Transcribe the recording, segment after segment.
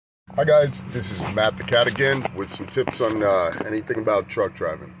Hi guys, this is Matt the Cat again with some tips on anything about truck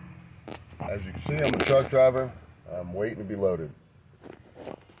driving. As you can see, I'm a truck driver. I'm waiting to be loaded.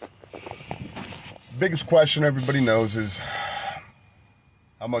 Biggest question everybody knows is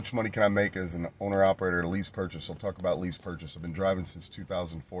how much money can I make as an owner-operator at a lease purchase? I'll talk about lease purchase. I've been driving since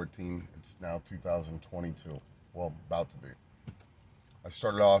 2014. It's now 2022. Well, about to be. I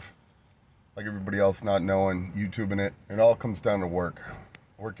started off like everybody else, not knowing, YouTubing it. It all comes down to work.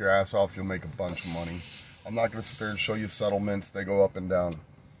 Work your ass off, you'll make a bunch of money. I'm not going to sit there and show you settlements. They go up and down.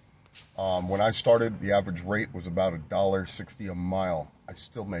 When I started, the average rate was about $1.60 a mile. I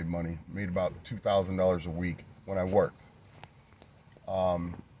still made money. Made about $2,000 a week when I worked.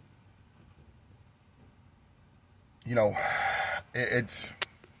 You know, it's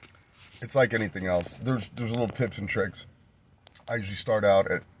like anything else. There's little tips and tricks. I usually start out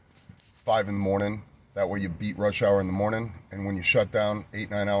at 5 in the morning. That way you beat rush hour in the morning, and when you shut down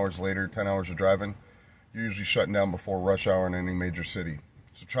 8-9 hours later, 10 hours of driving, you're usually shutting down before rush hour in any major city.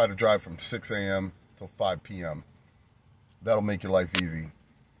 So try to drive from 6 a.m. till 5 p.m. That'll make your life easy.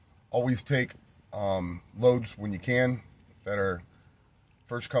 Always take loads when you can that are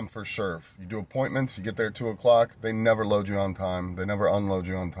first come, first serve. You do appointments, you get there at 2 o'clock, they never load you on time. They never unload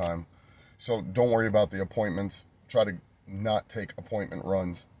you on time. So don't worry about the appointments. Try to not take appointment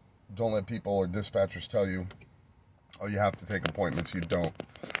runs. Don't let people or dispatchers tell you, oh, you have to take appointments. You don't.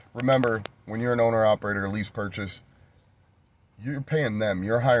 Remember, when you're an owner-operator lease purchase, you're paying them.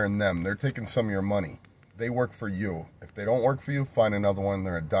 You're hiring them. They're taking some of your money. They work for you. If they don't work for you, find another one.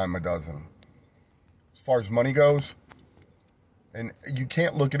 They're a dime a dozen. As far as money goes, and you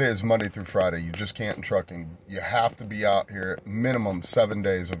can't look at it as Monday through Friday. You just can't in trucking. You have to be out here minimum 7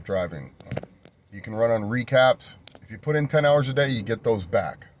 days of driving. You can run on recaps. If you put in 10 hours a day, you get those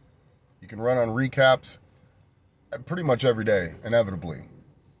back. You can run on recaps pretty much every day, inevitably,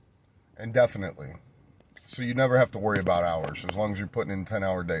 indefinitely. So you never have to worry about hours as long as you're putting in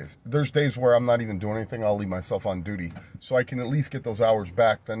 10-hour days. There's days where I'm not even doing anything. I'll leave myself on duty so I can at least get those hours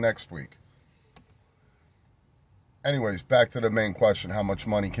back the next week. Anyways, back to the main question. How much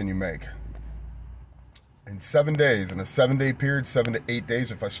money can you make? In 7 days, in a 7-day period, 7 to 8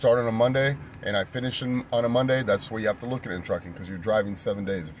 days, if I start on a Monday and I finish on a Monday, that's the way you have to look at it in trucking because you're driving 7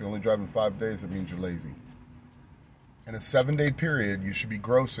 days. If you're only driving 5 days, it means you're lazy. In a 7-day period, you should be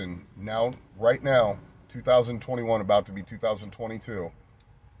grossing right now, 2021, about to be 2022.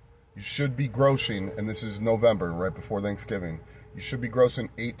 You should be grossing, and this is November, right before Thanksgiving. You should be grossing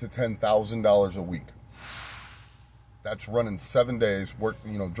 $8,000 to $10,000 a week. That's running 7 days,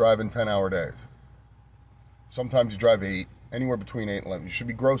 driving 10-hour days. Sometimes you drive 8, anywhere between 8 and 11. You should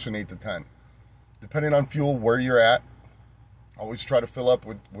be grossing 8 to 10. Depending on fuel, where you're at, always try to fill up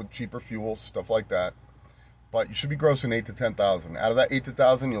with cheaper fuel, stuff like that. But you should be grossing 8 to 10,000. Out of that 8 to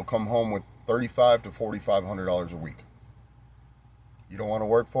 10,000, you'll come home with $3,500 to $4,500 a week. You don't want to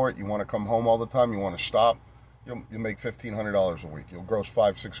work for it. You want to come home all the time. You want to stop. You'll make $1,500 a week. You'll gross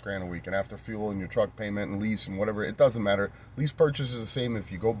 $5-6 grand a week. And after fuel and your truck payment and lease and whatever, it doesn't matter. Lease purchase is the same if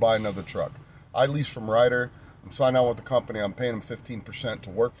you go buy another truck. I lease from Ryder. I'm signed on with the company. I'm paying them 15% to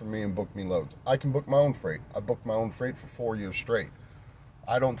work for me and book me loads. I can book my own freight. I booked my own freight for 4 years straight.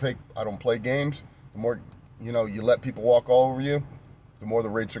 I don't play games. The more you let people walk all over you, the more the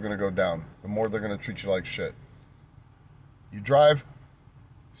rates are going to go down. The more they're going to treat you like shit. You drive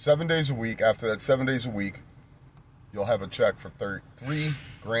 7 days a week. After that 7 days a week, you'll have a check for $3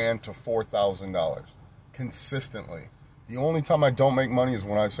 grand to $4,000 consistently. The only time I don't make money is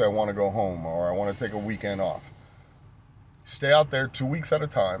when I say I want to go home or I want to take a weekend off. Stay out there 2 weeks at a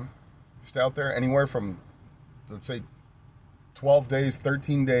time. Stay out there anywhere from, let's say, 12 days,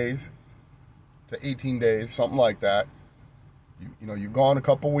 13 days to 18 days, something like that. You're gone a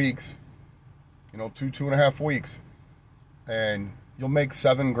couple weeks, 2.5 weeks, and you'll make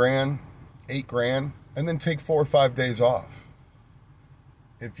 7 grand, 8 grand, and then take 4 or 5 days off.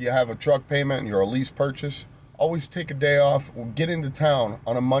 If you have a truck payment and you're a lease purchase, always take a day off. Or get into town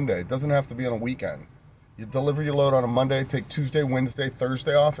on a Monday. It doesn't have to be on a weekend. You deliver your load on a Monday, take Tuesday, Wednesday,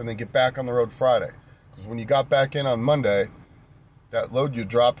 Thursday off, and then get back on the road Friday. Because when you got back in on Monday, that load you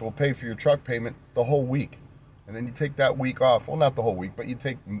dropped will pay for your truck payment the whole week. And then you take that week off. Well, not the whole week, but you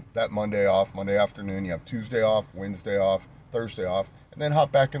take that Monday off, Monday afternoon. You have Tuesday off, Wednesday off, Thursday off, and then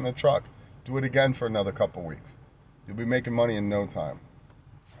hop back in the truck. Do it again for another couple weeks. You'll be making money in no time.